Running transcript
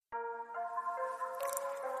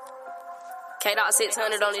Kdot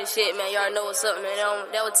 600 on this shit, man. You already know what's up, man.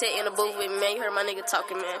 That was Tech in the booth with me, man. You heard my nigga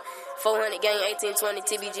talking, man. 400 gang, 1820,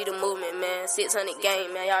 TBG the movement, man. 600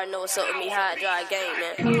 gang, man. You already know what's up with me. High drive gang,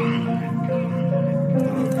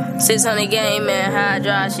 man. 600 gang, man. High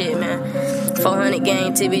drive shit, man. 400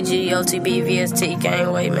 gang, TBG, OTB, VST,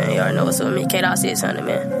 gang way, man. You already know what's up with me. Kdot 600,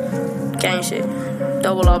 man. Gang shit.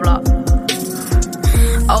 Double R block.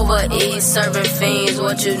 Over East, serving fiends,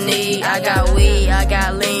 what you need. I got weed, I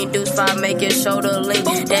got lean. Deuce 5, make your shoulder lean.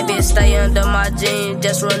 That bitch stay under my jeans.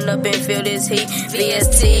 Just run up and feel this heat.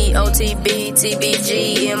 VST, OTB,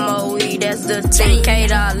 TBG, MOE, that's the team.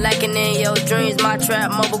 Kdot lacking in your dreams. My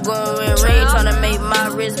trap mobile going ring. Tryna make my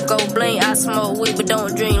wrist go bling. I smoke weed, but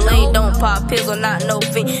don't drink lean. Don't pop pickle, not no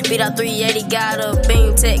fiend. Beat out 380, got a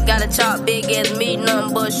beam. Tech got a chop big as me.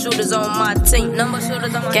 Number but shooters on my team. Number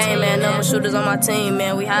shooters on my team, man. Number shooters on my team,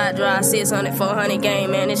 man. We high drive 600, 400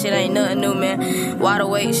 game, man. This shit ain't nothing new, man. Wide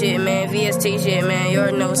awake shit, man. VST shit, man. You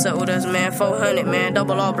already know what's up with us, man. 400, man.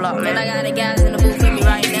 Double R block, man. I got the guys in the booth with me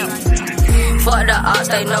right now. Fuck the ops,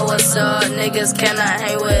 they know what's up. Niggas cannot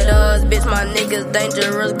hang with us. Bitch, my niggas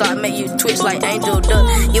dangerous. God make you twitch like Angel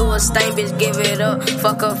does. You a stain, bitch, give it up.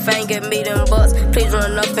 Fuck a fang, give me them bucks. Please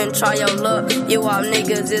run up and try your luck. You all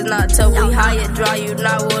niggas is not tough. We higher dry, you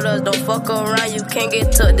not with us. Don't fuck around, you can't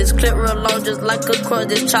get tucked. This clip real long, just like a crutch.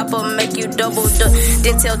 This chopper make you double duck.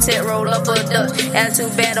 Then tell Ted roll up a duck.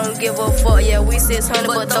 Attitude bad, don't give a fuck. Yeah, we 600,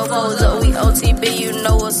 but throw foes up. We OTB, you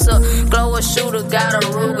know what's up. Glow a shooter, got a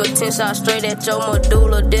Ruger. 10 shots straight at your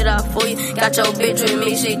medulla. Did I fool you? Got your bitch with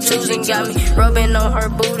me, she choosing. Got me rubbing on her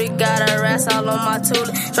booty. Got her ass all on my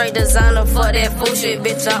toolie. Straight designer for that fool shit.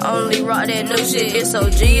 Bitch, I only rock that new shit. It's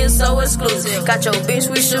OG, it's so exclusive. Got your bitch,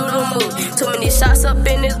 we shoot a movie. Too many shots up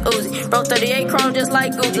in this Uzi. Bro, 38 chrome just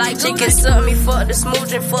like Gucci. Like chicken suck me, fuck the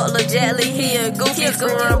smooching. Fuck Lil Jelly, he a goofy.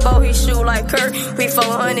 Free run bow, he shoot like Kurt. We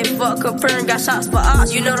 400, fuck comparing. Got shots for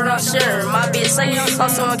ops, you know that I'm sharing. My bitch say I'm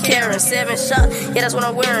someone caring. 7 shots, yeah, that's what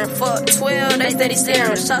I'm wearing. Fuck 12, they steady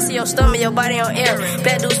staring. Shots to your stomach, your body on air.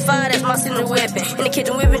 Black Deuce 5, that's my signature weapon. In the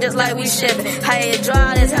kitchen whipping just like we chefing. High head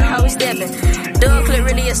dry, that's how we stepping. Dub clip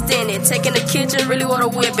really extended. Taking the kitchen, really want a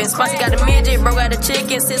whipping. Spicy got a midget, bro got a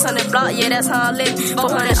chicken. 600 block, yeah, that's how I live.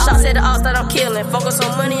 400 shots at the ops that I'm killing. Focus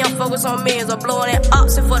on money, I'm focused on millions. I'm blowing that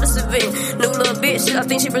ops and for the civilian. New little bitch, I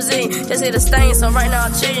think she Brazilian. Just hit a stain, so right now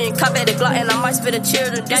I'm chilling. Cop at the Glock and I might spit a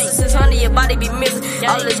children. This is 600, your body be missing.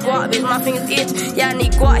 All this guap, bitch, my fingers itch. Yeah, I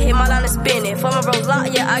need guap, hit my line and spin it. For my bros lock,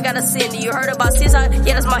 yeah, I gotta send it. You heard about 600,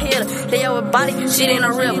 yeah, that's my hitter. Lay out with body, shit in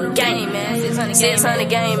a river. Game, man. 600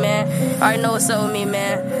 game, man. Already know what's up with me,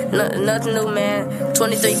 man. Nothing new, man.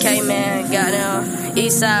 23K, man. Goddamn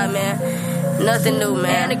East Side, man. Nothing new,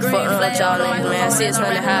 man. Fuck with y'all niggas, man.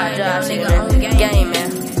 600 high drive shit, man. Game,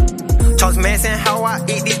 man. Charles Manson, how I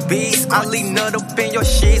eat these beats. I leave nut up in your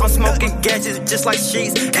sheets. I'm smoking gadgets just like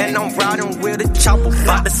sheets. And I'm riding with a chopper.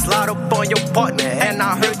 About to slide up on your partner. And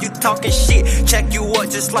I heard you talking shit. Check you up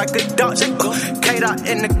just like a doctor. Kdot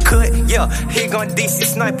in the cut, yeah. He gon' DC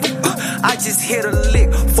sniper. I just hit a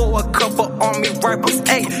lick for a couple army rifles.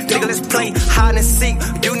 Hey, nigga, let's play hide and seek.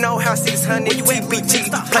 You know how 600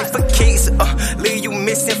 TBG play for keys. Leave you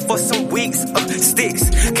missing for some weeks.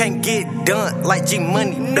 Sticks can't get done like G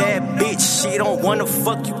Money. Bad bitch. She don't wanna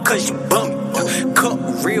fuck you cause you bummy.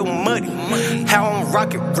 Cup real muddy. How I'm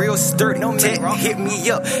rockin' real sturdy. Tech hit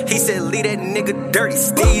me up. He said leave that nigga dirty.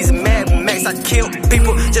 Steez, Mad Max. I kill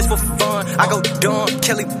people just for fun. I go dumb,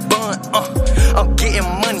 Kelly Bun. I'm getting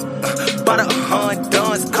money. Bought a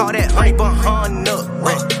Honduns. Call that honey bun Honda.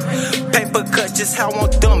 Paper cut just how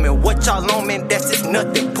I'm thumbing. What y'all on, man, that's just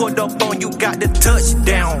nothing. Pulled up on you, got the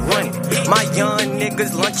touchdown running. My young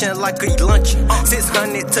niggas lunching like a luncheon.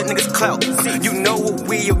 600 to niggas clout. You know what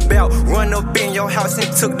we about. Run up in your house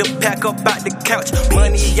and took the pack up out the couch.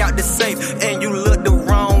 Money out the safe, and you look the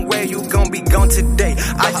wrong way. You gon' be gone today.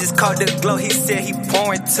 I just called the glow. He said he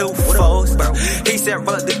pouring 2 foes. He said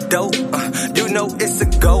roll the dope. You know it's a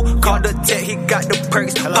go. Call the tech, he got the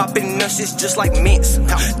perks. Popping nurses just like mints.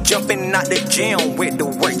 Jumping out the gym with the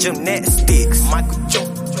work gymnastics. Michael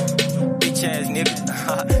Jordan, bitch ass nigga.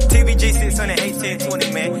 TBG 600,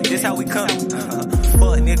 1820, man. This how we come.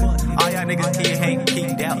 Fuck nigga. All y'all niggas here hang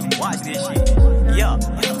kicked out. Watch this shit. Yeah.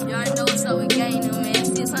 You already know what's up with gang, man.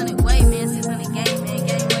 600 way, man. 600 gang, man.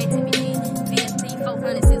 Gang way TBG. VST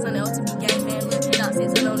 400, 600 OTB gang, man. Look, Kdot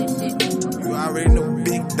 600 on this shit. You already know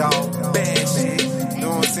big dog, bad shit. You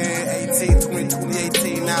know what I'm saying? 18, 20,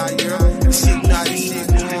 2018 now, you know. Shit, now this shit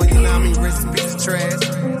going, you know what I mean? Rest in peace of trash.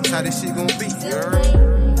 That's how this shit going.